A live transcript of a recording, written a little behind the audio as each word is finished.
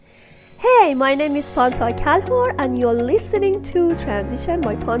Hi, my name is Panta Kalhor and you're listening to Transition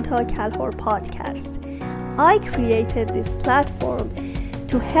by Panta Kalhor podcast. I created this platform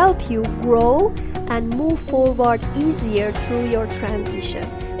to help you grow and move forward easier through your transition,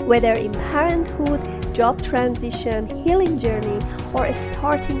 whether in parenthood, job transition, healing journey, or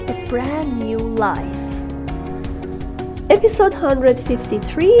starting a brand new life. Episode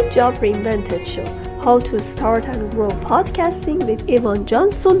 153, Job Reinvented Show. How to start and grow podcasting with Yvonne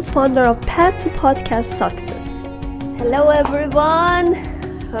Johnson, founder of Path to Podcast Success. Hello everyone.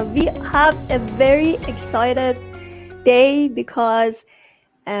 We have a very excited day because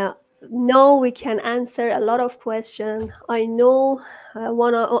now we can answer a lot of questions. I know a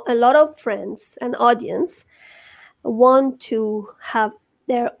lot of friends and audience want to have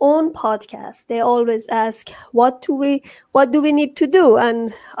their own podcast. They always ask, what do we need to do?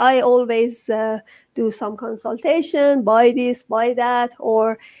 And I always do some consultation, buy this, buy that,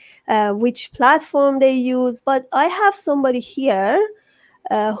 or which platform they use. But I have somebody here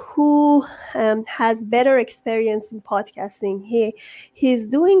who has better experience in podcasting. He's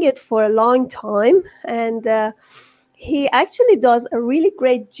doing it for a long time, and he actually does a really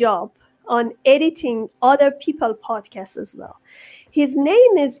great job on editing other people's podcasts as well. His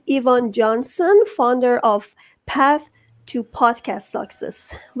name is Yvonne Johnson, founder of Path to Podcast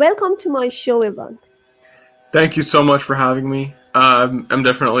Success. Welcome to my show, Yvonne. Thank you so much for having me. I'm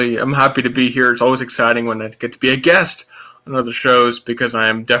happy to be here. It's always exciting when I get to be a guest on other shows because I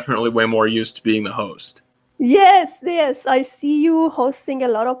am definitely way more used to being the host. Yes. I see you hosting a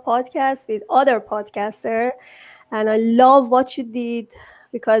lot of podcasts with other podcasters, and I love what you did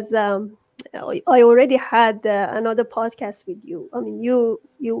because I already had another podcast with you. I mean, you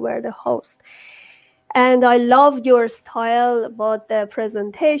were the host. And I loved your style about the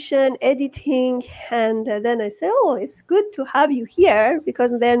presentation, editing. And then I said, it's good to have you here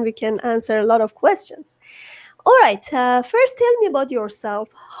because then we can answer a lot of questions. All right. First, tell me about yourself.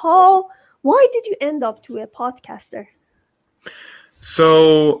 Why did you end up to a podcaster?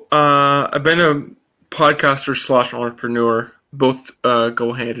 So I've been a podcaster / entrepreneur. Both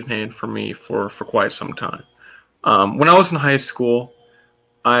go hand in hand for me for quite some time. When I was in high school,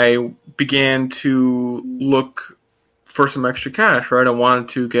 I began to look for some extra cash, right? I wanted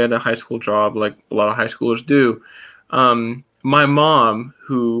to get a high school job like a lot of high schoolers do. My mom,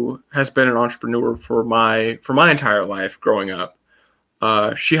 who has been an entrepreneur for my entire life growing up,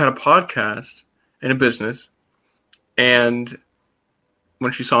 she had a podcast and a business. And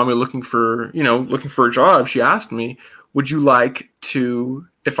when she saw me looking for a job, she asked me, would you like to,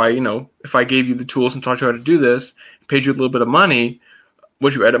 if I gave you the tools and taught you how to do this, paid you a little bit of money,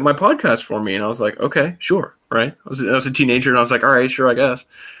 would you edit my podcast for me? And I was like, okay, sure, right? I was a teenager, and I was like, all right, sure, I guess.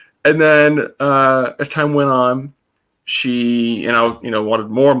 And then as time went on, she wanted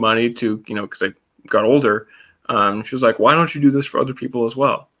more money to, because I got older. She was like, why don't you do this for other people as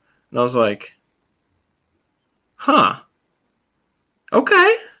well? And I was like, okay.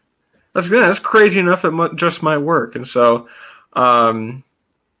 That's good. That's crazy enough. It just might work. And so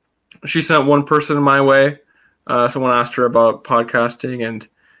she sent one person my way. Someone asked her about podcasting,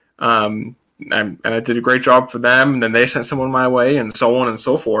 and I did a great job for them. And then they sent someone my way, and so on and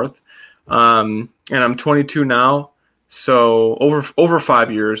so forth. And I'm 22 now. So over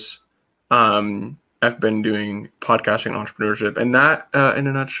 5 years, I've been doing podcasting and entrepreneurship. And that, in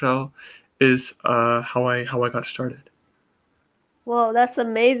a nutshell, is how I got started. Wow, that's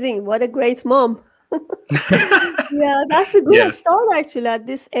amazing. What a great mom. Yeah, that's a good start actually. At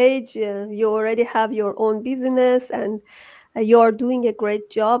this age, you already have your own business and you're doing a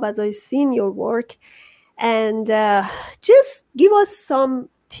great job as I've seen your work. And just give us some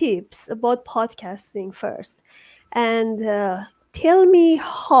tips about podcasting first. And tell me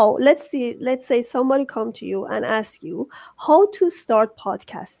how, let's say somebody come to you and ask you how to start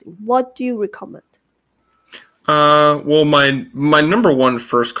podcasting. What do you recommend? Well, my number one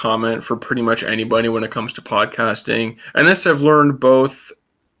first comment for pretty much anybody when it comes to podcasting, and this I've learned both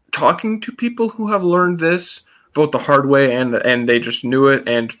talking to people who have learned this both the hard way and they just knew it,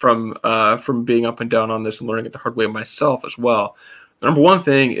 and from being up and down on this and learning it the hard way myself as well. The number one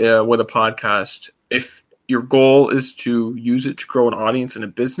thing with a podcast, if your goal is to use it to grow an audience in a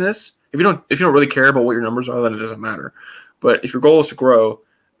business, if you don't really care about what your numbers are, then it doesn't matter. But if your goal is to grow,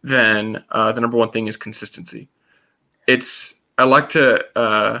 then the number one thing is consistency. I like to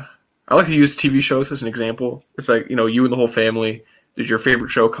use TV shows as an example. It's like, you and the whole family, your favorite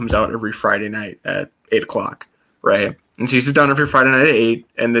show comes out every Friday night at 8:00, right? And so you sit down every Friday night at 8,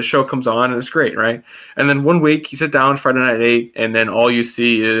 and the show comes on, and it's great, right? And then one week you sit down Friday night at 8, and then all you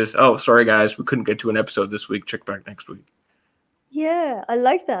see is, oh, sorry guys, we couldn't get to an episode this week. Check back next week. Yeah, I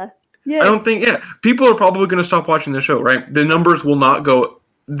like that. I don't think, people are probably going to stop watching the show, right? The numbers will not go,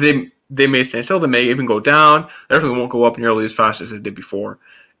 they may stand still, they may even go down. They definitely won't go up nearly as fast as they did before.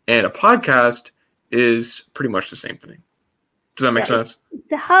 And a podcast is pretty much the same thing. Does that make sense? It's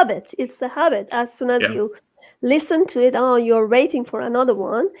the habit. It's the habit. As soon as you listen to it, you're waiting for another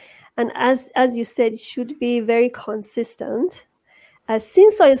one. And as you said, it should be very consistent.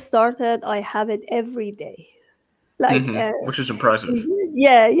 Since I started, I have it every day. Which is impressive.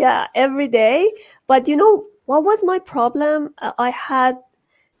 Yeah, every day. But you know, what was my problem? I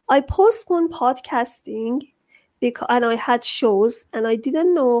postponed podcasting and I had shows, and I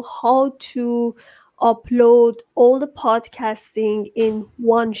didn't know how to upload all the podcasting in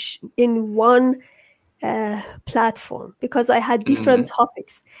one platform, because I had different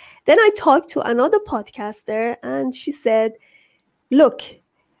topics. Then I talked to another podcaster, and she said, look,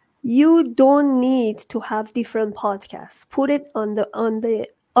 you don't need to have different podcasts. Put it under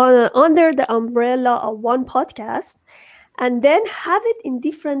the umbrella of one podcast, and then have it in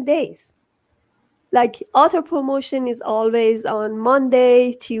different days. Like author promotion is always on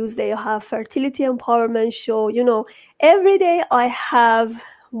Monday, Tuesday I have fertility empowerment show. You know, every day I have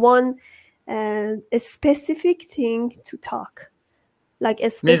one a specific thing to talk, like a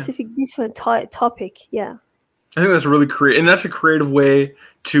specific different topic. Yeah. I think that's really creative, and that's a creative way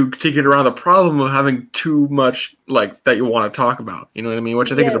to get around the problem of having too much like that you want to talk about. You know what I mean?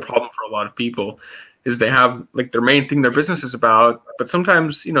 Which I think is a problem for a lot of people, is they have like their main thing their business is about, but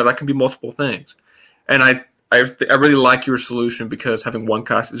sometimes, you know, that can be multiple things. And I really like your solution, because having one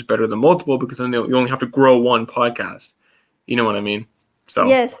cast is better than multiple, because then you only have to grow one podcast. You know what I mean? So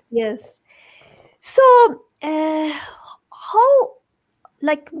yes. So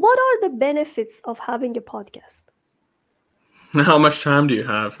what are the benefits of having a podcast? How much time do you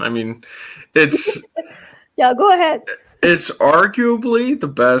have? I mean, it's yeah, go ahead. It's arguably the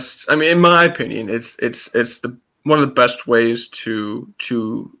best. I mean, in my opinion, it's one of the best ways to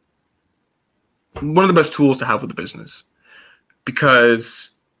one of the best tools to have with a business, because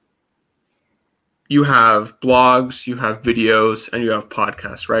you have blogs, you have videos, and you have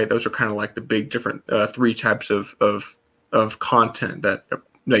podcasts, right? Those are kind of like the big different three types of content that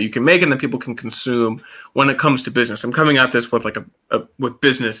you can make and that people can consume when it comes to business. I'm coming at this with like with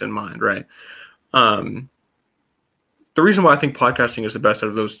business in mind, right? The reason why I think podcasting is the best out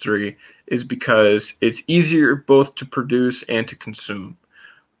of those three is because it's easier both to produce and to consume.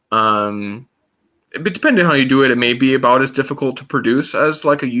 But depending on how you do it, it may be about as difficult to produce as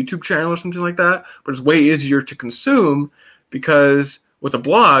like a YouTube channel or something like that, but it's way easier to consume, because with a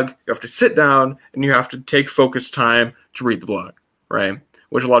blog, you have to sit down and you have to take focused time to read the blog, right?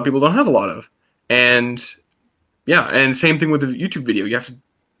 Which a lot of people don't have a lot of. And and same thing with the YouTube video. You have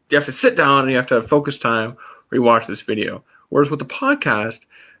to sit down and you have to have focused time where you watch this video. Whereas with the podcast,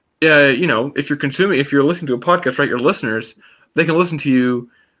 you know, if you're listening to a podcast, right, your listeners, they can listen to you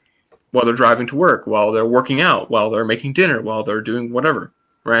while they're driving to work, while they're working out, while they're making dinner, while they're doing whatever,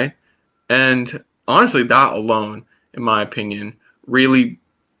 right? And honestly, that alone, in my opinion, really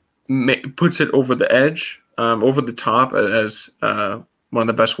puts it over the edge, over the top, as one of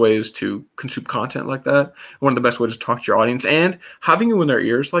the best ways to consume content like that, one of the best ways to talk to your audience. And having you in their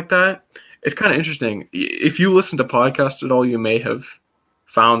ears like that, it's kind of interesting. If you listen to podcasts at all, you may have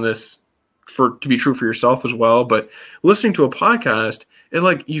found this to be true for yourself as well. But listening to a podcast,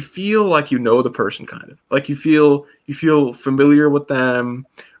 you feel like you know the person, kind of like you feel familiar with them,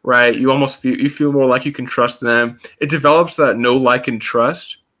 right? You feel more like you can trust them. It develops that know, like, and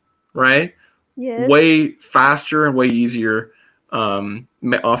trust, right? Yes. Way faster and way easier,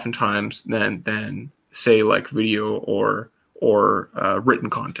 oftentimes than say like video or written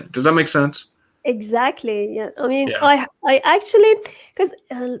content. Does that make sense? Exactly. Yeah. I mean, I actually, because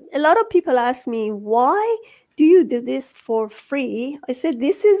a lot of people ask me, why do you do this for free? I said,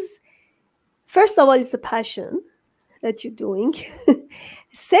 this is, first of all, it's a passion that you're doing.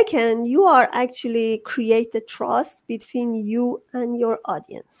 Second, you are actually create the trust between you and your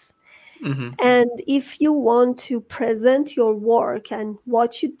audience. Mm-hmm. And if you want to present your work and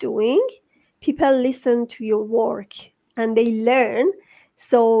what you're doing, people listen to your work and they learn.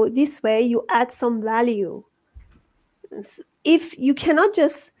 So this way you add some value. If you cannot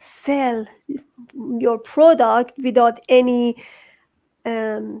just sell your product without any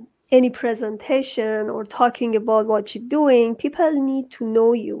presentation or talking about what you're doing, people need to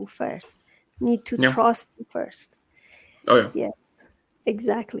know you first, need to trust you first. Oh, yeah. Yes,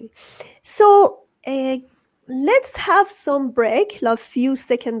 exactly. So let's have some break, a few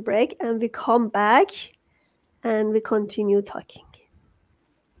second break, and we come back and we continue talking.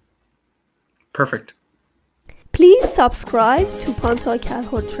 Perfect. Please subscribe to Panta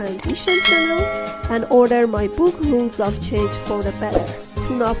Calhoun Transition channel and order my book Rules of Change for the Better.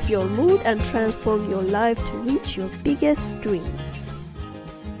 Tune up your mood and transform your life to reach your biggest dreams.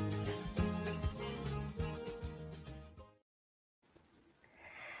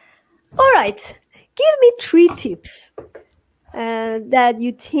 All right, give me 3 tips that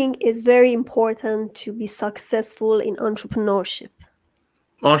you think is very important to be successful in entrepreneurship.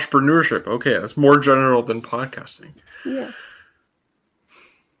 Entrepreneurship, okay, that's more general than podcasting. Yeah.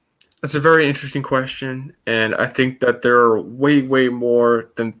 That's a very interesting question, and I think that there are way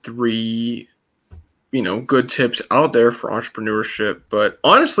more than 3, good tips out there for entrepreneurship, but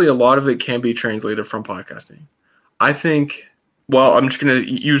honestly, a lot of it can be translated from podcasting. I think, I'm just going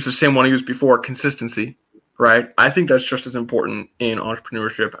to use the same one I used before, consistency, right? I think that's just as important in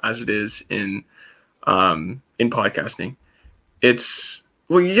entrepreneurship as it is in podcasting. It's,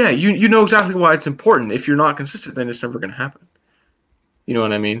 you know exactly why it's important. If you're not consistent, then it's never going to happen. You know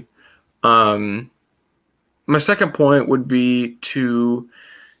what I mean? My second point would be to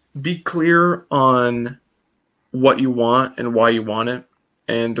be clear on what you want and why you want it.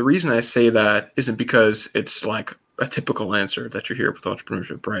 And the reason I say that isn't because it's like a typical answer that you hear with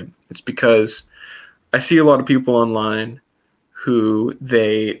entrepreneurship, right? It's because I see a lot of people online who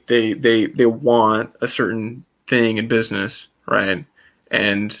they want a certain thing in business, right?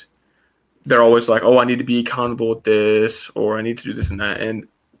 And they're always like, oh, I need to be accountable with this, or I need to do this and that. And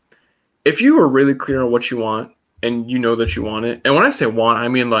if you are really clear on what you want and you know that you want it, and when I say want, I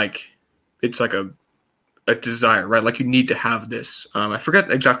mean like it's like a desire, right? Like you need to have this. I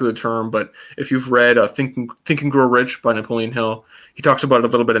forget exactly the term, but if you've read Think and Grow Rich by Napoleon Hill, he talks about it a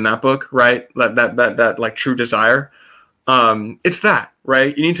little bit in that book, right? That like true desire. It's that,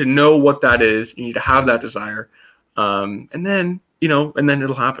 right? You need to know what that is. You need to have that desire. And then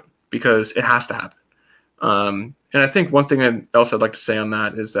it'll happen because it has to happen. And I think one thing else I'd like to say on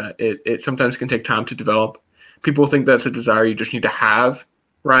that is that it sometimes can take time to develop. People think that's a desire you just need to have,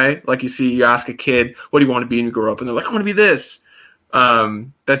 right? Like you ask a kid, what do you want to be when you grow up? And they're like, I want to be this.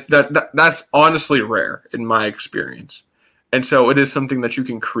 That's honestly rare in my experience. And so it is something that you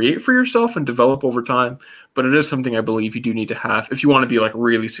can create for yourself and develop over time. But it is something I believe you do need to have if you want to be like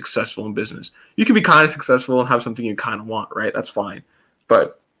really successful in business. You can be kind of successful and have something you kind of want, right? That's fine.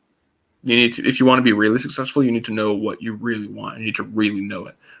 But you need to, if you want to be really successful, you need to know what you really want. You need to really know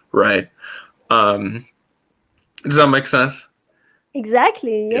it, right? Does that make sense?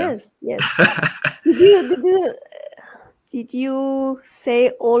 Exactly. Yes. Yeah. Yes. Did you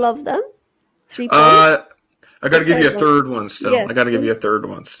say all of them? 3 points? I got to give you a third one still. Yeah. I got to give you a third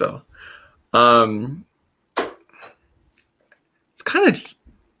one still. It's kind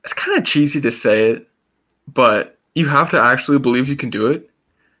of cheesy to say it, but you have to actually believe you can do it.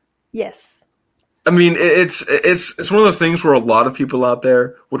 Yes. I mean, it's one of those things where a lot of people out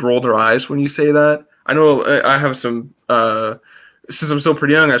there would roll their eyes when you say that. I know I have some, since I'm still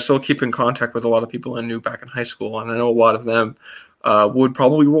pretty young, I still keep in contact with a lot of people I knew back in high school. And I know a lot of them would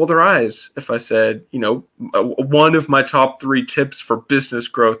probably roll their eyes if I said, one of my top 3 tips for business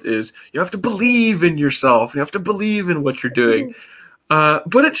growth is you have to believe in yourself. You have to believe in what you're doing.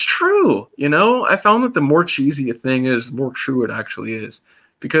 But it's true. I found that the more cheesy a thing is, the more true it actually is.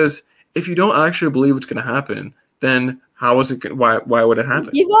 Because if you don't actually believe it's going to happen, then how is it? Why would it happen?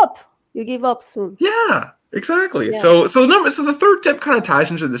 You give up soon. Yeah, exactly. Yeah. So the third tip kind of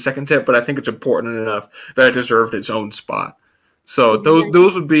ties into the second tip, but I think it's important enough that it deserved its own spot. So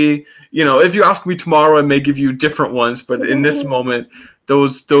those would be, if you ask me tomorrow, I may give you different ones, but in this moment,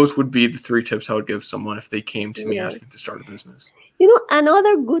 those would be the 3 tips I would give someone if they came to me asking to start a business.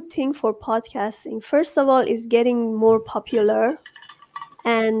 Another good thing for podcasting, first of all, is getting more popular.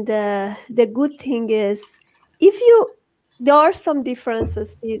 And the good thing is, there are some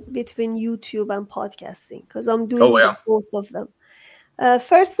differences between YouTube and podcasting because I'm doing both of them.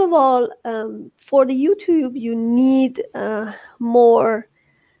 First of all, for the YouTube, you need more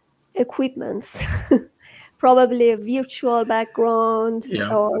equipments, probably a virtual background,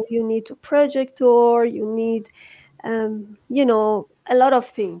 or you need a projector, you need, a lot of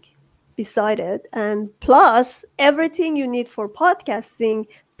things beside it. And plus, everything you need for podcasting,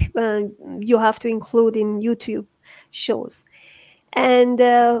 you have to include in YouTube shows. And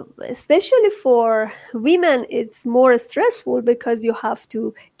especially for women, it's more stressful because you have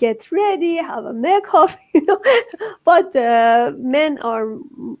to get ready, have a makeup, but men are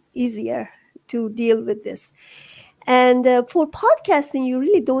easier to deal with this. And for podcasting, you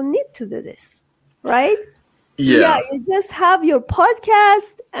really don't need to do this, right? Yeah, you just have your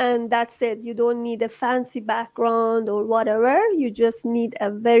podcast and that's it. You don't need a fancy background or whatever. You just need a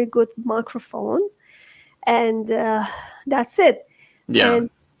very good microphone. and that's it. Yeah. And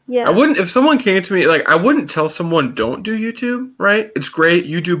yeah, I wouldn't, if someone came to me, like, I wouldn't tell someone don't do YouTube, right? It's great.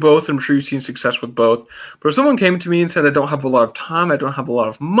 You do both. I'm sure you've seen success with both. But if someone came to me and said, I don't have a lot of time, I don't have a lot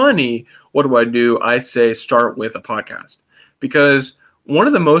of money, what do? I say start with a podcast. Because one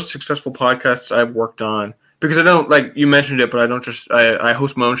of the most successful podcasts I've worked on, because I don't, like you mentioned it, but I don't just, I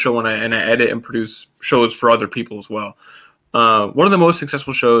host my own show and I edit and produce shows for other people as well. One of the most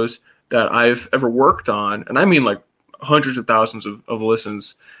successful shows that I've ever worked on, and I mean like hundreds of thousands of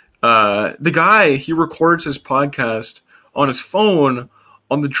listens, the guy, he records his podcast on his phone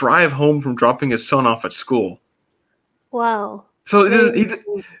on the drive home from dropping his son off at school. wow.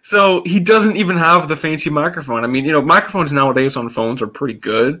 So he doesn't even have the fancy microphone. I mean, microphones nowadays on phones are pretty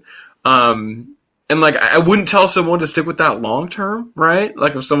good. And like, I wouldn't tell someone to stick with that long term, right?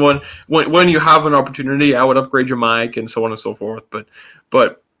 Like if someone, when you have an opportunity, I would upgrade your mic and so on and so forth.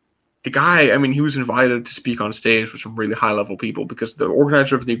 But the guy, I mean, he was invited to speak on stage with some really high level people because the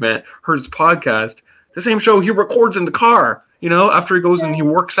organizer of the event heard his podcast. The same show he records in the car, after he goes and he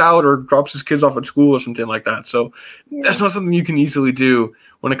works out or drops his kids off at school or something like that. So that's not something you can easily do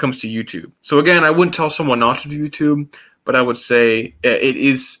when it comes to YouTube. So again, I wouldn't tell someone not to do YouTube, but I would say it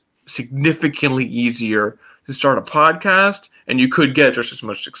is significantly easier to start a podcast, and you could get just as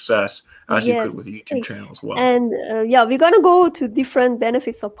much success as you could with a YouTube channel as well. And we're going to go to different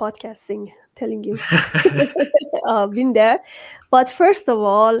benefits of podcasting, telling you. Been there. But first of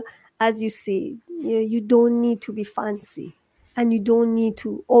all, as you see, you don't need to be fancy, and you don't need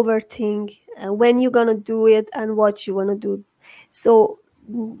to overthink when you're going to do it and what you want to do. So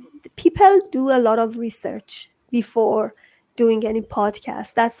people do a lot of research before doing any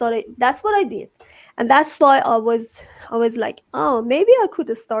podcast. That's what I did. And that's why I was like, oh, maybe I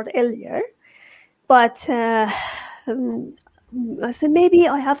could start earlier. But I said, maybe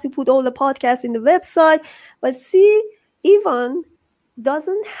I have to put all the podcasts in the website. But see, Ivan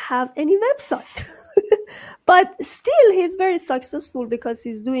doesn't have any website. But still, he's very successful because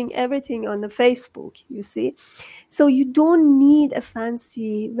he's doing everything on the Facebook, you see. So you don't need a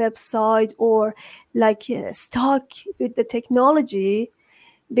fancy website or like stuck with the technology,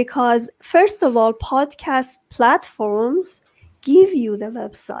 because first of all, podcast platforms give you the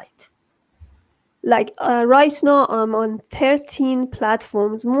website. Like right now, I'm on 13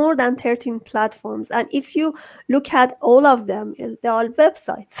 platforms, more than 13 platforms. And if you look at all of them, they're all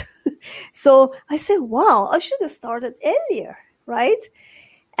websites. So I said, wow, I should have started earlier, right?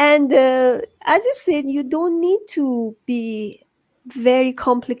 And as you said, you don't need to be very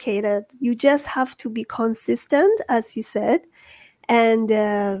complicated. You just have to be consistent, as he said, and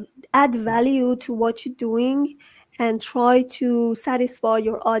add value to what you're doing, and try to satisfy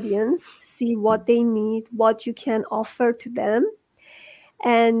your audience, see what they need, what you can offer to them.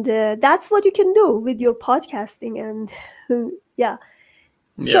 And that's what you can do with your podcasting. And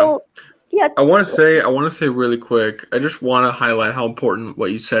So, I want to say really quick, I just want to highlight how important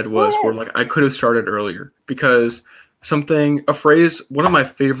what you said was, where like I could have started earlier, because a phrase, one of my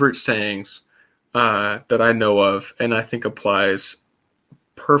favorite sayings that I know of, and I think applies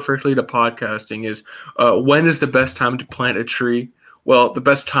perfectly to podcasting, is when is the best time to plant a tree? Well, the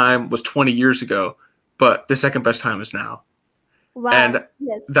best time was 20 years ago, but the second best time is now. Wow. And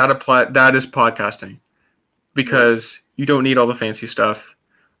that is podcasting, because you don't need all the fancy stuff.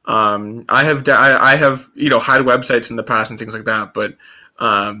 I have had websites in the past and things like that, but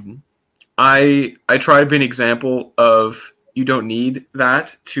I try to be an example of you don't need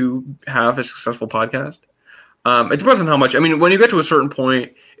that to have a successful podcast. It depends on how much. I mean, when you get to a certain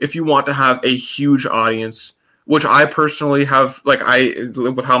point, if you want to have a huge audience, which I personally have, like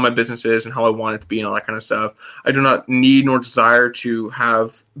with how my business is and how I want it to be and all that kind of stuff, I do not need nor desire to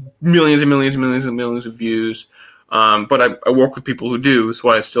have millions and millions and millions and millions of views. But I work with people who do, so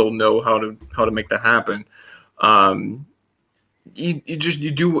I still know how to make that happen. You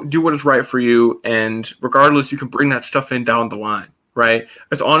do what is right for you, and regardless, you can bring that stuff in down the line. Right?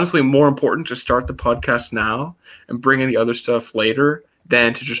 It's honestly more important to start the podcast now and bring in the other stuff later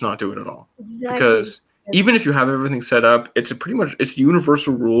than to just not do it at all. Exactly. Because even if you have everything set up, it's a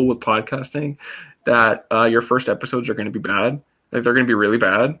universal rule with podcasting that your first episodes are going to be bad. Like, they're going to be really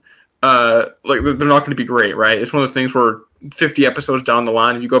bad. Like, they're not going to be great, right? It's one of those things where 50 episodes down the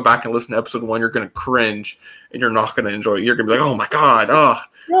line, if you go back and listen to episode 1, you're going to cringe and you're not going to enjoy it. You're going to be like, oh my God,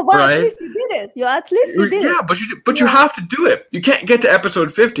 No, but right? At least you did it. Yeah, but you have to do it. You can't get to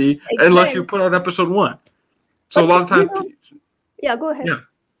episode 50 unless you put out episode 1. So a lot of times. Go ahead. Yeah.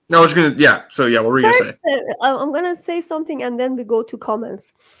 No, I was gonna. Yeah. So what were you gonna say? I'm gonna say something, and then we go to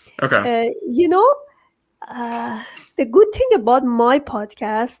comments. Okay. The good thing about my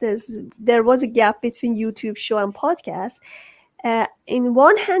podcast is there was a gap between YouTube show and podcast. In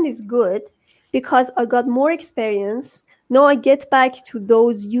one hand, it's good because I got more experience. Now I get back to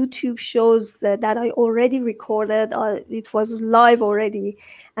those YouTube shows that I already recorded. It was live already.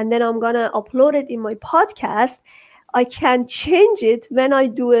 And then I'm going to upload it in my podcast. I can change it when I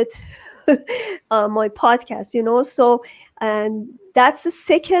do it on my podcast, So, and that's the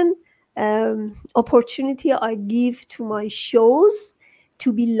second opportunity I give to my shows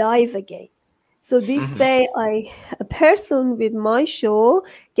to be live again. So this way, a person with my show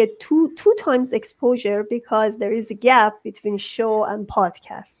get two times exposure because there is a gap between show and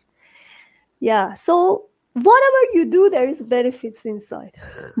podcast. Yeah. So whatever you do, there is benefits inside.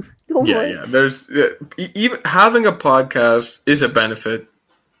 Don't worry. Yeah. There's even having a podcast is a benefit,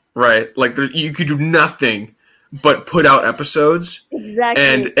 right? Like you could do nothing but put out episodes, exactly,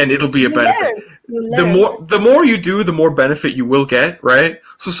 and it'll be a benefit. The more you do, the more benefit you will get, right?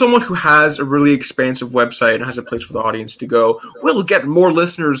 So someone who has a really expansive website and has a place for the audience to go will get more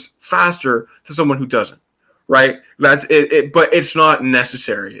listeners faster than someone who doesn't, right? That's it. But it's not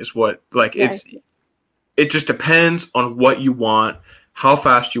necessary, is what it just depends on what you want, how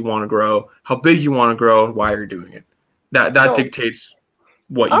fast you want to grow, how big you want to grow, and why you're doing it. That dictates.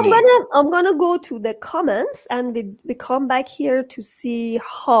 I'm gonna go to the comments and we come back here to see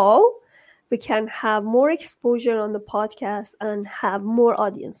how we can have more exposure on the podcast and have more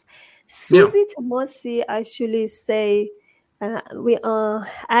audience. Susie Tomasi actually say we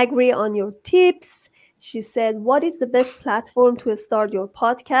agree on your tips. She said, "What is the best platform to start your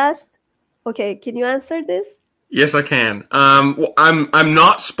podcast?" Okay, can you answer this? Yes, I can. Well, I'm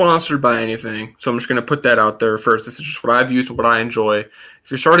not sponsored by anything, so I'm just going to put that out there first. This is just what I've used and what I enjoy. If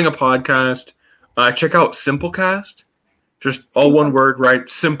you're starting a podcast, check out Simplecast. Just all one word, right?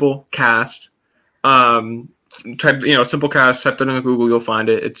 Simplecast. Simplecast. Type that in Google, you'll find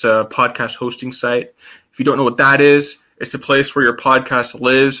it. It's a podcast hosting site. If you don't know what that is, it's the place where your podcast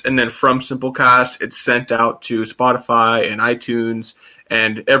lives, and then from Simplecast, it's sent out to Spotify and iTunes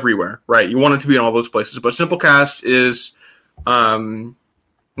and everywhere, right? You want it to be in all those places. But Simplecast is,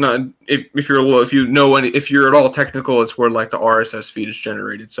 if you're at all technical, it's where like the RSS feed is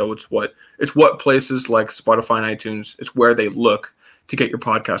generated. So it's what places like Spotify and iTunes, it's where they look to get your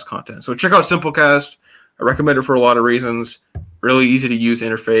podcast content. So check out Simplecast. I recommend it for a lot of reasons. Really easy to use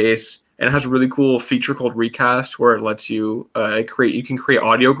interface. And it has a really cool feature called Recast where it lets you you can create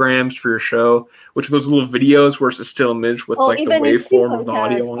audiograms for your show, which are those little videos where it's a still image with the waveform of the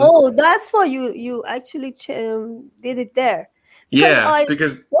audio on it. Oh, that's why you actually did it there.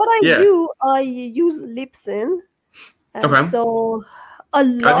 Because I use Libsyn. Okay. So I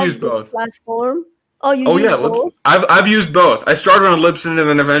love this platform. Oh, both? I've used both. I started on Libsyn, and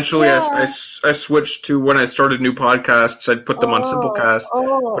then eventually I switched to, when I started new podcasts, I'd put them on Simplecast.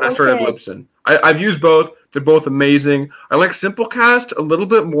 But I started Libsyn. I've used both. They're both amazing. I like Simplecast a little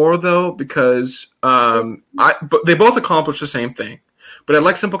bit more though because but they both accomplish the same thing. But I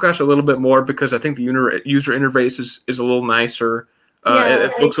like Simplecast a little bit more because I think the user interface is a little nicer.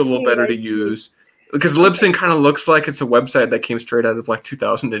 It looks a little better to use. Because Libsyn kind of looks like it's a website that came straight out of like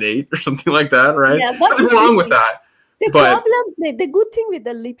 2008 or something like that, right? Yeah, nothing wrong with that. The good thing with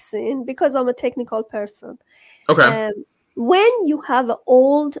the Libsyn, because I'm a technical person, when you have an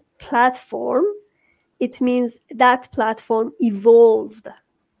old platform, it means that platform evolved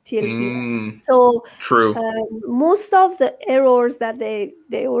till here. So true. Most of the errors that they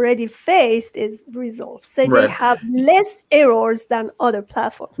already faced is resolved. So they have less errors than other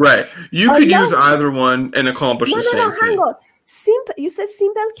platforms. Right. You could use either one and accomplish the same thing. Hang on. You said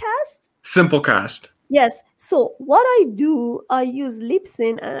Simplecast? Simplecast. Yes. So what I do, I use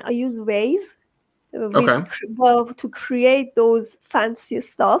Libsyn and I use Wave to create those fancy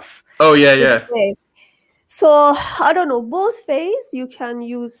stuff. Oh, yeah. So, I don't know, both ways you can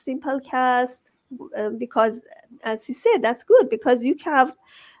use Simplecast because, as you said, that's good because you have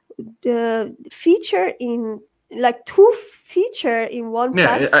the feature in, like two feature in one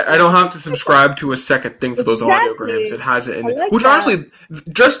platform. I don't have to subscribe to a second thing for those audiograms. It has it in it. Which honestly,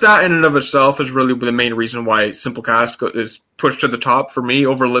 just that in and of itself is really the main reason why Simplecast is pushed to the top for me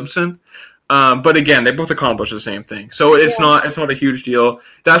over Libsyn. But again, they both accomplish the same thing. So it's not a huge deal.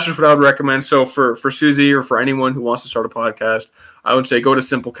 That's just what I would recommend. So for Susie or for anyone who wants to start a podcast, I would say go to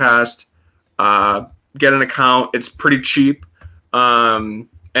Simplecast, get an account. It's pretty cheap. And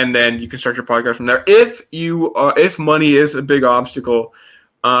then you can start your podcast from there. If money is a big obstacle,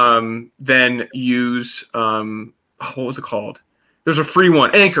 then use what was it called? There's a free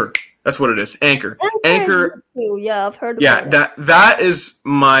one, Anchor. That's what it is, Anchor. Anchor is good too. Yeah, I've heard about it. that is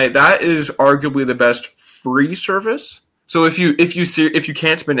arguably the best free service. So if you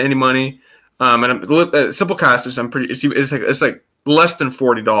can't spend any money, and Simplecast is it's like less than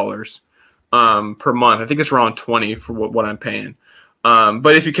 $40 per month. I think it's around $20 for what I'm paying.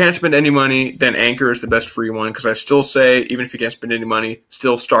 But if you can't spend any money, then Anchor is the best free one, because I still say, even if you can't spend any money,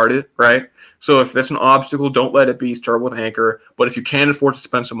 still start it, right? So if that's an obstacle, don't let it be. Start with Anchor. But if you can afford to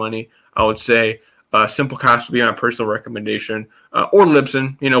spend some money, I would say Simplecast would be my personal recommendation, or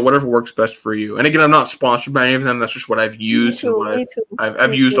Libsyn, whatever works best for you. And again, I'm not sponsored by any of them. That's just what I've used. Me too.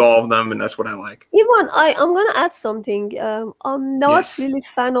 I've used all of them, and that's what I like. Yvonne, I'm going to add something. I'm not really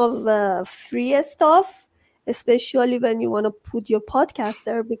fan of free stuff, especially when you want to put your podcast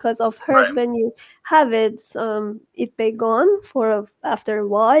there, because I've heard when you have it, it may gone after a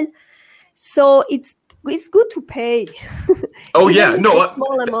while. So it's good to pay. Oh yeah, no,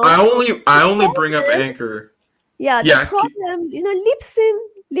 I only bring up Anchor. Yeah, the problem,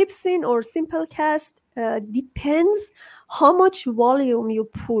 Libsyn or Simplecast depends how much volume you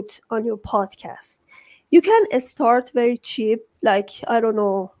put on your podcast. You can start very cheap, like, I don't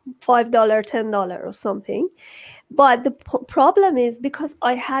know, $5, $10 or something. But the problem is, because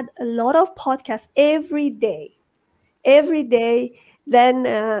I had a lot of podcasts every day, then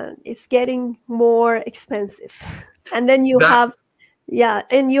it's getting more expensive. And then you have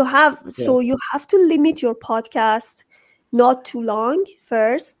to limit your podcast not too long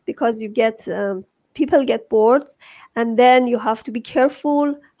first, because you get people get bored, and then you have to be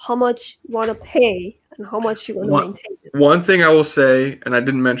careful how much you want to pay and how much you want to maintain it. One thing I will say, and I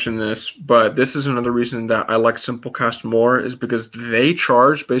didn't mention this, but this is another reason that I like Simplecast more, is because they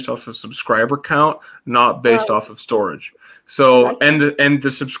charge based off of subscriber count, not based off of storage. So, and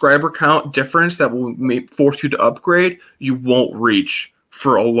the subscriber count difference that will force you to upgrade, you won't reach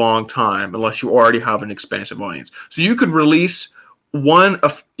for a long time unless you already have an expansive audience. So you could release an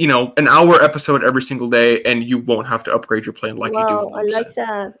hour episode every single day, and you won't have to upgrade your plan like you do. I like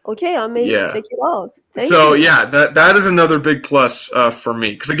that. Okay, I may check it out. Thank you. Yeah, that is another big plus for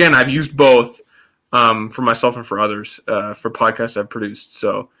me, because again, I've used both for myself and for others for podcasts I've produced.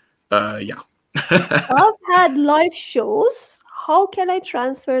 So yeah. I've had live shows. How can I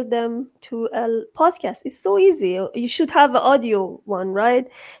transfer them to a podcast? It's so easy. You should have an audio one, right?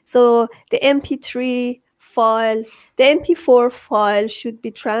 So the MP3 file, the MP4 file should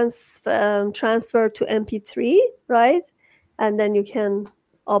be transferred to MP3, right? And then you can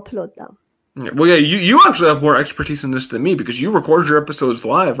upload them. Well, yeah, you actually have more expertise in this than me, because you record your episodes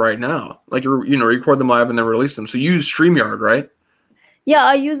live right now. Like, record them live and then release them. So you use StreamYard, right? Yeah,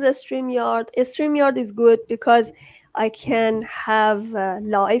 I use a StreamYard. StreamYard is good because I can have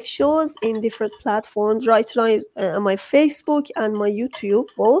live shows in different platforms. Right now is on my Facebook and my YouTube,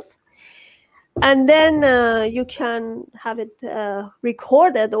 both. And then you can have it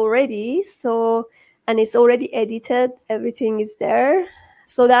recorded already. So, and it's already edited. Everything is there.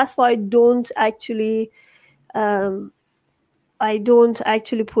 So that's why I don't actually put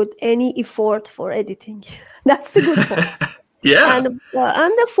any effort for editing. That's the good point. Yeah. And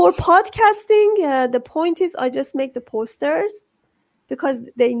for podcasting, the point is I just make the posters, because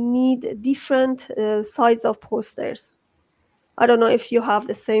they need different size of posters. I don't know if you have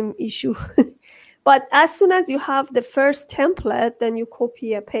the same issue. But as soon as you have the first template, then you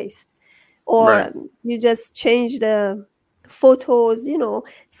copy and paste. Or you just change the photos,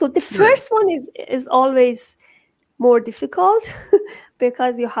 So the first one is always more difficult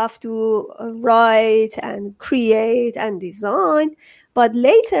because you have to write and create and design. But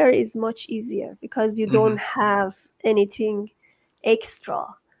later is much easier because you don't have anything extra.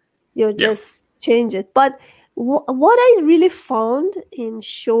 You just change it. But what I really found in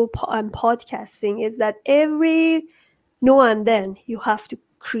show and podcasting is that every now and then you have to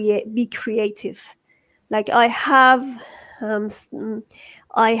be creative. Like I have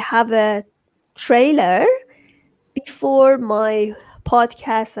a trailer before my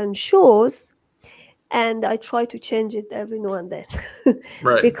podcasts and shows, and I try to change it every now and then,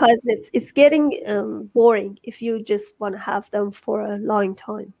 because it's getting boring if you just want to have them for a long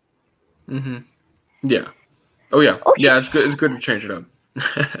time. Mm-hmm. Yeah. Oh yeah. Okay. Yeah, it's good. It's good to change it up.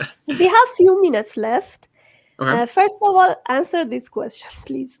 We have a few minutes left. Okay. First of all, answer this question,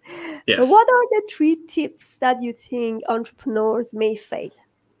 please. Yes. What are the 3 tips that you think entrepreneurs may fail?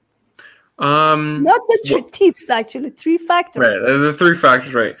 Not the 3 tips, actually, 3 factors. Right, the 3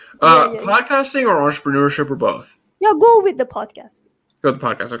 factors, right. Podcasting or entrepreneurship or both? Yeah, go with the podcast. Go with the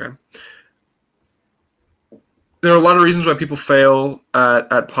podcast, okay. There are a lot of reasons why people fail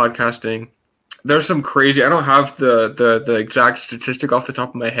at podcasting. there's some crazy. I don't have the exact statistic off the top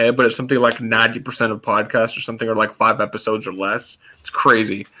of my head, but it's something like 90% of podcasts or something are like 5 episodes or less. It's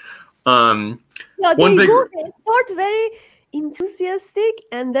crazy. Yeah, they start very enthusiastic,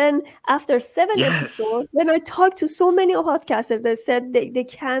 and then after 7 episodes, when I talked to so many podcasters, they said they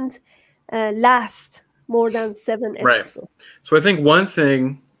can't last more than 7 episodes. Right. So I think one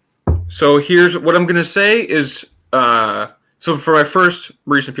thing. So here's what I'm going to say is. So for my first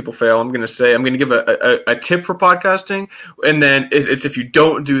reason people fail, I'm going to give a tip for podcasting, and then it's if you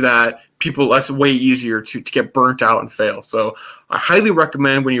don't do that, that's way easier to get burnt out and fail. So I highly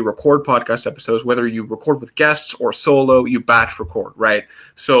recommend when you record podcast episodes, whether you record with guests or solo, you batch record, right?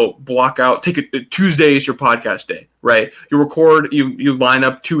 So block out, Tuesday is your podcast day, right? You record, you line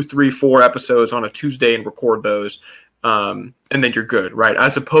up 2, 3, 4 episodes on a Tuesday and record those. And then you're good, right?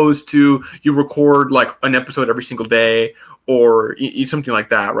 As opposed to you record like an episode every single day or something like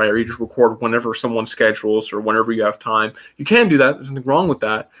that, right? Or you just record whenever someone schedules or whenever you have time. You can do that. There's nothing wrong with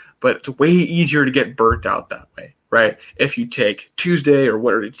that, but it's way easier to get burnt out that way, right? If you take Tuesday or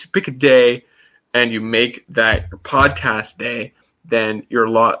whatever, pick a day and you make that your podcast day, then you're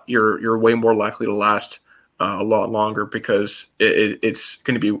way more likely to last a lot longer because it's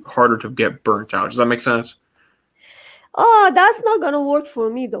going to be harder to get burnt out. Does that make sense? Oh, that's not gonna work for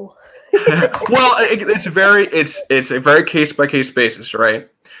me though. Well, it's a very case by case basis, right?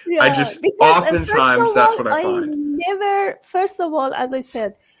 Yeah, I just oftentimes that's what I find. First of all, as I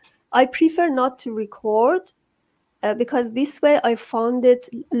said, I prefer not to record because this way I found it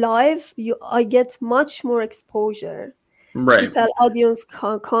live. I get much more exposure. Right. People, audience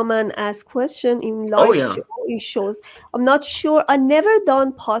come and ask questions in live shows. I'm not sure. I never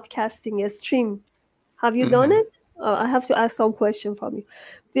done podcasting a stream. Have you done it? I have to ask some question from you.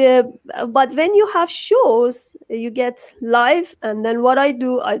 But when you have shows, you get live, and then what I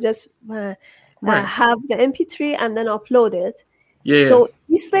do, I just have the MP3 and then upload it. Yeah. So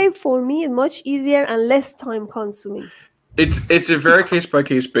this way for me, it's much easier and less time consuming. It's a very case by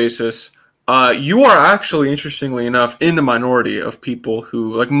case basis. You are actually, interestingly enough, in the minority of people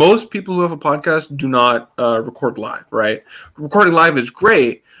who, like most people who have a podcast, do not record live, right? Recording live is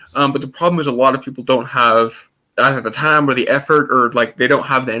great, but the problem is a lot of people don't have either the time or the effort, or like they don't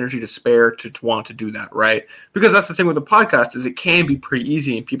have the energy to spare to want to do that, right? Because that's the thing with the podcast is it can be pretty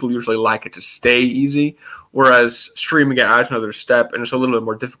easy, and people usually like it to stay easy, whereas streaming it adds another step, and it's a little bit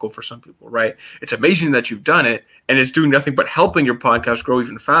more difficult for some people, right? It's amazing that you've done it, and it's doing nothing but helping your podcast grow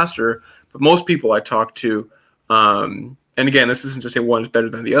even faster. But most people I talk to, and again, this isn't to say one is better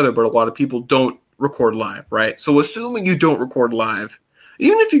than the other, but a lot of people don't record live, right? So assuming you don't record live,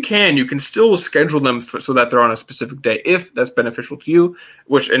 even if you can still schedule them so that they're on a specific day if that's beneficial to you,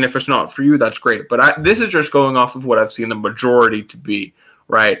 and if it's not for you, that's great. But this is just going off of what I've seen the majority to be,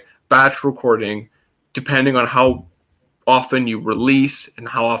 right? Batch recording, depending on how often you release and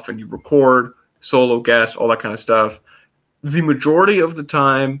how often you record, solo guests, all that kind of stuff. The majority of the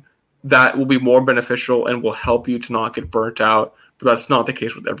time, that will be more beneficial and will help you to not get burnt out. But that's not the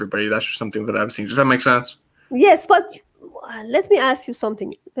case with everybody. That's just something that I've seen. Does that make sense? Yes, but let me ask you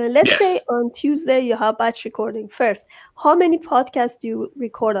something. Let's say on Tuesday you have batch recording first. How many podcasts do you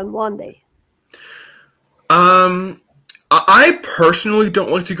record on one day? I personally don't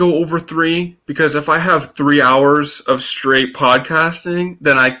like to go over 3 because if I have 3 hours of straight podcasting,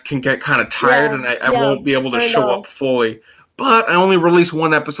 then I can get kind of tired and I won't be able to show up fully. But I only release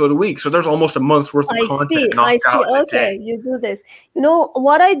 1 episode a week, so there's almost a month's worth of content knocked out in a day. You do this. You know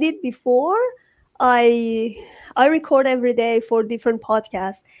what I did before? I record every day for different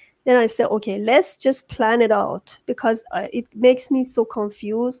podcasts. Then I said, okay, let's just plan it out because it makes me so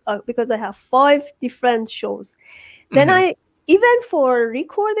confused because I have 5 different shows. Then even for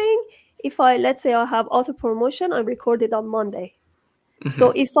recording, let's say I have auto promotion, I record it on Monday.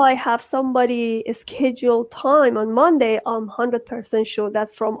 So if I have somebody scheduled time on Monday, I'm 100% sure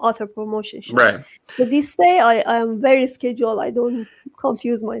that's from author promotion show. Right. So this way, I am very scheduled. I don't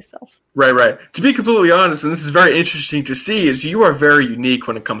confuse myself. Right. To be completely honest, and this is very interesting to see, is you are very unique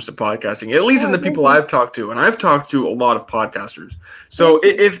when it comes to podcasting, at least in the people I've talked to. And I've talked to a lot of podcasters. So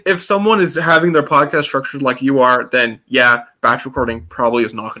if someone is having their podcast structured like you are, then batch recording probably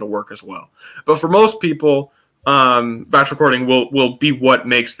is not going to work as well. But for most people, batch recording will be what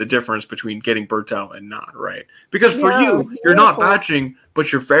makes the difference between getting burnt out and not, right? Because for you're not batching,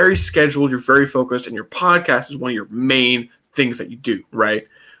 but you're very scheduled, you're very focused, and your podcast is one of your main things that you do, right?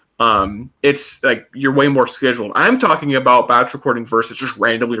 It's like you're way more scheduled. I'm talking about batch recording versus just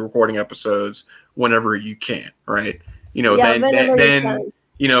randomly recording episodes whenever you can, right? Then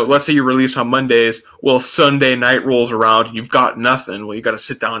let's say you release on Mondays. Well, Sunday night rolls around and you've got nothing. Well, you got to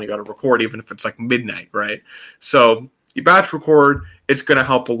sit down, you got to record, even if it's like midnight, right? So you batch record. It's going to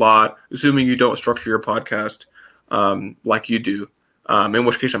help a lot, assuming you don't structure your podcast like you do. In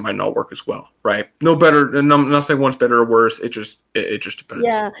which case it might not work as well, right? No better, and I'm not saying one's better or worse. It just depends.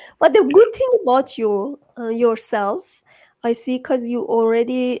 Yeah, but the good thing about yourself, I see, because you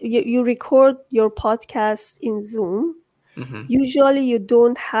record your podcast in Zoom. Mm-hmm. Usually you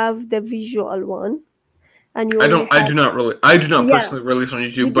don't have the visual one, and I do not personally release on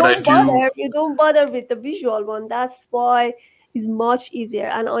YouTube, but I do. You don't bother with the visual one. That's why it's much easier.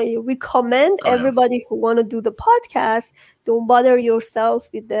 And I recommend everybody who want to do the podcast, don't bother yourself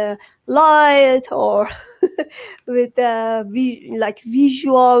with the light or with the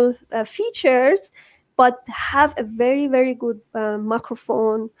visual features, but have a very, very good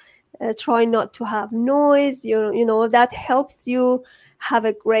microphone. Try not to have noise. That helps you have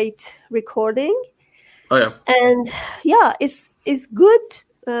a great recording. Oh yeah. And yeah, it's good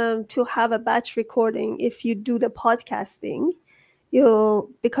to have a batch recording if you do the podcasting.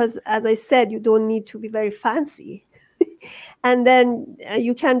 Because as I said, you don't need to be very fancy. And then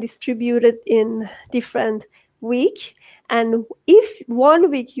you can distribute it in different week. And if 1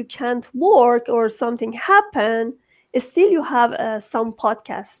 week you can't work or something happen, still you have some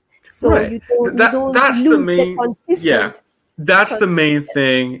podcast. So you don't lose the consistent. Yeah, that's the main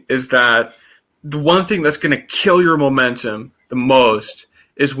thing, is that the one thing that's going to kill your momentum the most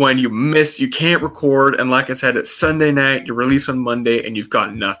is when you can't record, and like I said, it's Sunday night, you release on Monday, and you've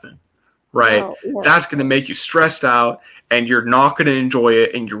got nothing, right? Oh, yeah. That's going to make you stressed out, and you're not going to enjoy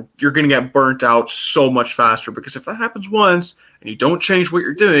it, and you're going to get burnt out so much faster, because if that happens once, and you don't change what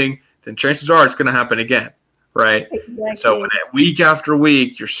you're doing, then chances are it's going to happen again, right? Exactly. So when week after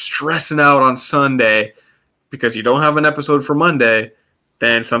week, you're stressing out on Sunday because you don't have an episode for Monday,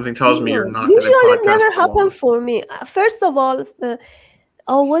 then something tells me you're not going to podcast. Usually it never happened for me. First of all,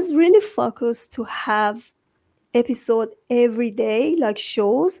 I was really focused to have episode every day, like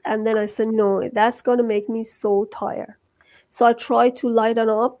shows. And then I said, no, that's going to make me so tired. So I try to lighten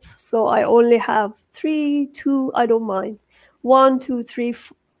up. So I only have 3, 2, I don't mind. 1, 2, 3,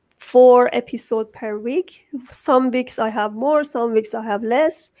 4 episodes per week. Some weeks I have more, some weeks I have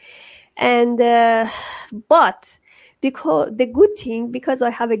less. And, but because the good thing, because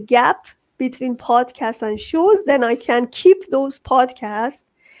I have a gap between podcasts and shows, then I can keep those podcasts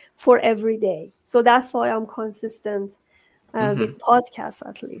for every day. So that's why I'm consistent with podcasts,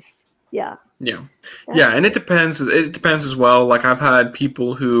 at least. Yeah. Yeah. Yeah. And it depends. It depends as well. Like I've had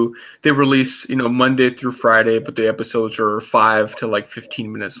people who they release, Monday through Friday, but the episodes are 5 to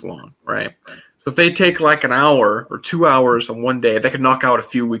 15 minutes long. Right. So if they take like an hour or 2 hours on one day, they can knock out a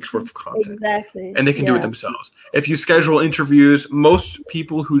few weeks worth of content. Exactly. And they can do it themselves. If you schedule interviews, most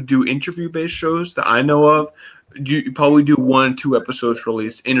people who do interview-based shows that I know of, you probably do 1, 2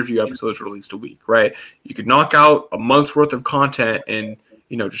 interview episodes released a week, right? You could knock out a month's worth of content in,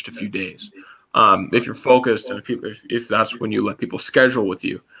 just a few days. If you're focused and if that's when you let people schedule with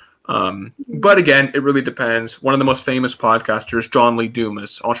you. But again, it really depends. One of the most famous podcasters, John Lee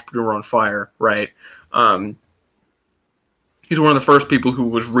Dumas, Entrepreneur on Fire, right? He's one of the first people who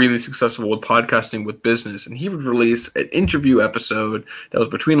was really successful with podcasting with business, and he would release an interview episode that was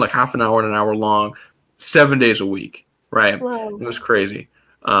between like half an hour and an hour long, 7 days a week, right? Wow. It was crazy.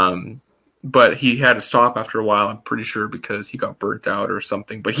 But he had to stop after a while, I'm pretty sure, because he got burnt out or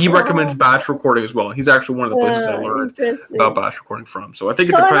something. But he recommends batch recording as well. He's actually one of the places I learned about batch recording from. So I think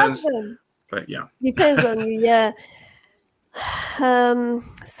it depends. But yeah. Depends on you, yeah.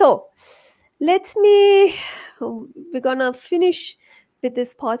 So we're going to finish with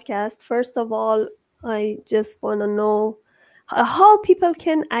this podcast. First of all, I just want to know how people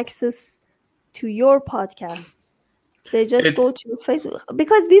can access to your podcast. They just go to Facebook,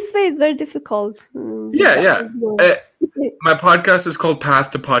 because this way is very difficult. Yeah. My podcast is called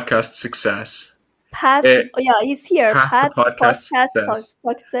Path to Podcast Success. He's here. Path to Podcast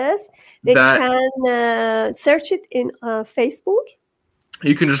Success. They can search it in Facebook.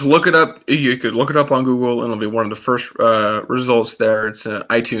 You can just look it up. You could look it up on Google, and it'll be one of the first results there. It's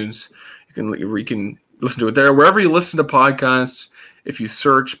iTunes. You can listen to it there. Wherever you listen to podcasts, if you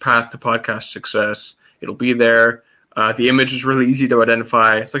search Path to Podcast Success, it'll be there. The image is really easy to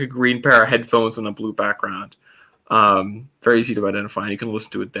identify. It's like a green pair of headphones on a blue background. Very easy to identify, and you can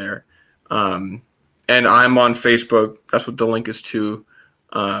listen to it there. And I'm on Facebook. That's what the link is to.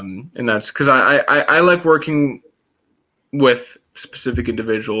 And that's because I like working with specific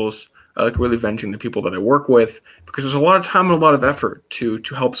individuals. I like really venting the people that I work with, because there's a lot of time and a lot of effort to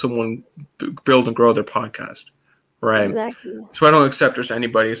help someone build and grow their podcast. right? Exactly. So I don't accept just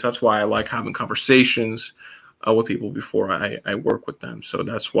anybody. So that's why I like having conversations with people before I work with them. So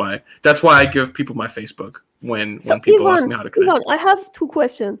that's why I give people my Facebook when people ask me how to connect. Ivan, I have 2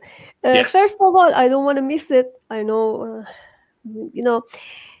 questions. Yes. First of all, I don't want to miss it. I know,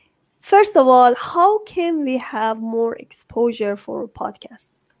 First of all, how can we have more exposure for a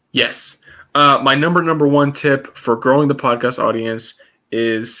podcast? Yes. My number one tip for growing the podcast audience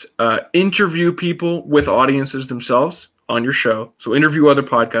is interview people with audiences themselves on your show. So interview other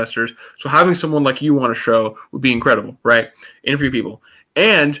podcasters. So having someone like you on a show would be incredible, right? Interview people.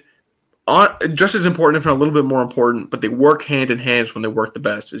 And just as important, if not a little bit more important, but they work hand in hand when they work the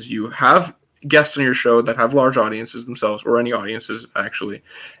best, is you have guests on your show that have large audiences themselves, or any audiences actually,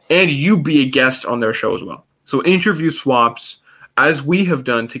 and you be a guest on their show as well. So interview swaps, as we have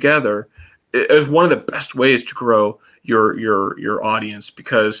done together, is one of the best ways to grow your audience,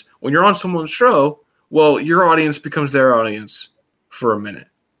 because when you're on someone's show, well, your audience becomes their audience for a minute,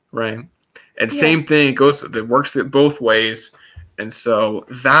 right? And same thing, it works both ways. And so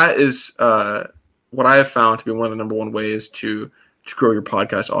that is what I have found to be one of the number one ways to grow your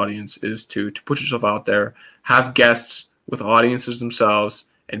podcast audience, is to put yourself out there, have guests with audiences themselves,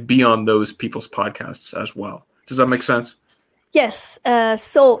 and be on those people's podcasts as well. Does that make sense? Yes.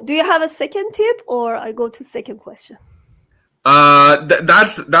 So do you have a second tip, or I go to second question?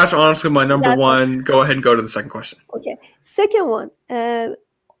 That's honestly my number one. Go ahead and go to the second question. Okay. Second one.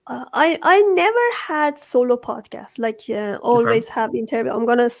 I never had solo podcast, like always have interview. I'm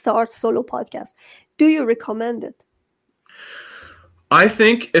going to start solo podcast. Do you recommend it? I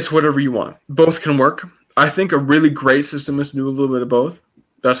think it's whatever you want. Both can work. I think a really great system is to do a little bit of both.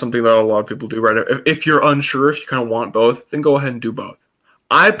 That's something that a lot of people do, right? If you're unsure, if you kind of want both, then go ahead and do both.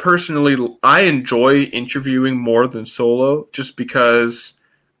 I enjoy interviewing more than solo, just because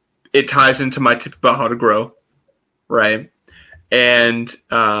it ties into my tip about how to grow, right? And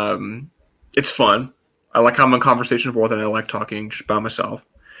it's fun. I like having a conversation more than I like talking just by myself.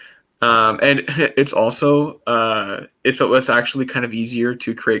 And it's also it's actually kind of easier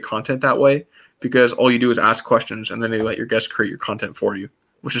to create content that way, because all you do is ask questions and then they let your guests create your content for you,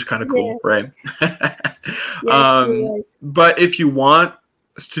 which is kind of cool, right? Right. But if you want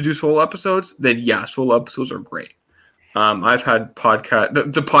to do solo episodes, then solo episodes are great. I've had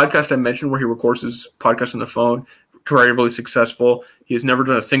the podcast I mentioned where he records his podcast on the phone, incredibly successful. He has never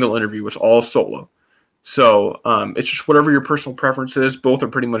done a single interview. It's all solo. So it's just whatever your personal preference is. Both are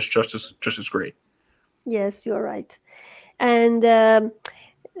pretty much just as great. Yes, you're right. And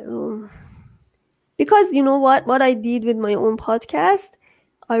because you know what I did with my own podcast,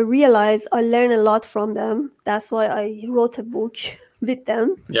 I realized I learned a lot from them. That's why I wrote a book with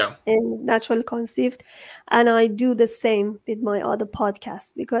them in Natural Conceived. And I do the same with my other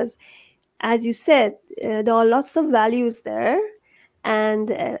podcasts, because as you said, there are lots of values there,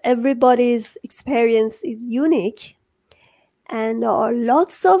 and everybody's experience is unique. And there are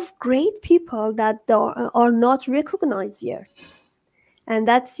lots of great people that are not recognized yet. And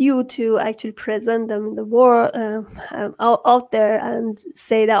that's you to actually present them in the world, out there, and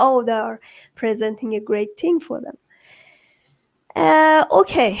say that, they are presenting a great thing for them.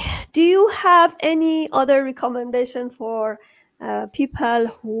 Okay. Do you have any other recommendation for people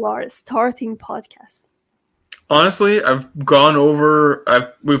who are starting podcasts? Honestly,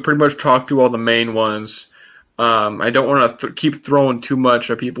 we've pretty much talked to all the main ones. I don't want to keep throwing too much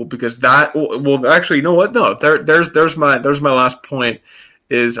at people, because actually, you know what? No, there's my last point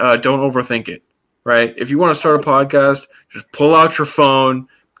is don't overthink it, right? If you want to start a podcast, just pull out your phone,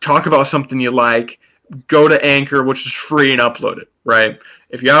 talk about something you like, go to Anchor, which is free, and upload it, right?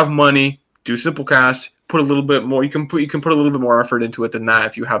 If you have money, do Simplecast. Put a little bit more. You can put a little bit more effort into it than that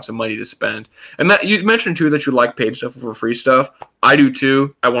if you have some money to spend. And that you mentioned too that you like paid stuff over free stuff. I do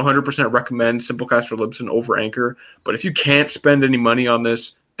too. I 100% recommend Simplecast or Libsyn over Anchor. But if you can't spend any money on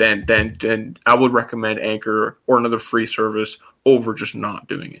this, then I would recommend Anchor or another free service over just not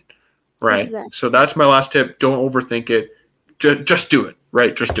doing it. Right. Exactly. So that's my last tip. Don't overthink it. Just do it.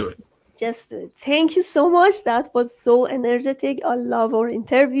 Right. Just do it. Just do it. Thank you so much. That was so energetic. I love our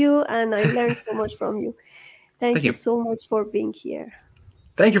interview, and I learned so much from you. Thank you so much for being here.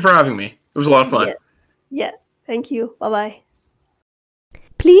 Thank you for having me. It was a lot of fun. Yes. Yeah. Thank you. Bye-bye.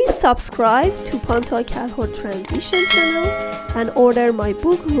 Please subscribe to Pantai Calhoun Transition channel and order my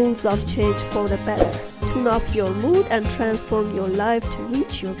book, Rules of Change for the Better. Tune up your mood and transform your life to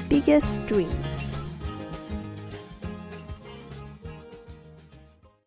reach your biggest dreams.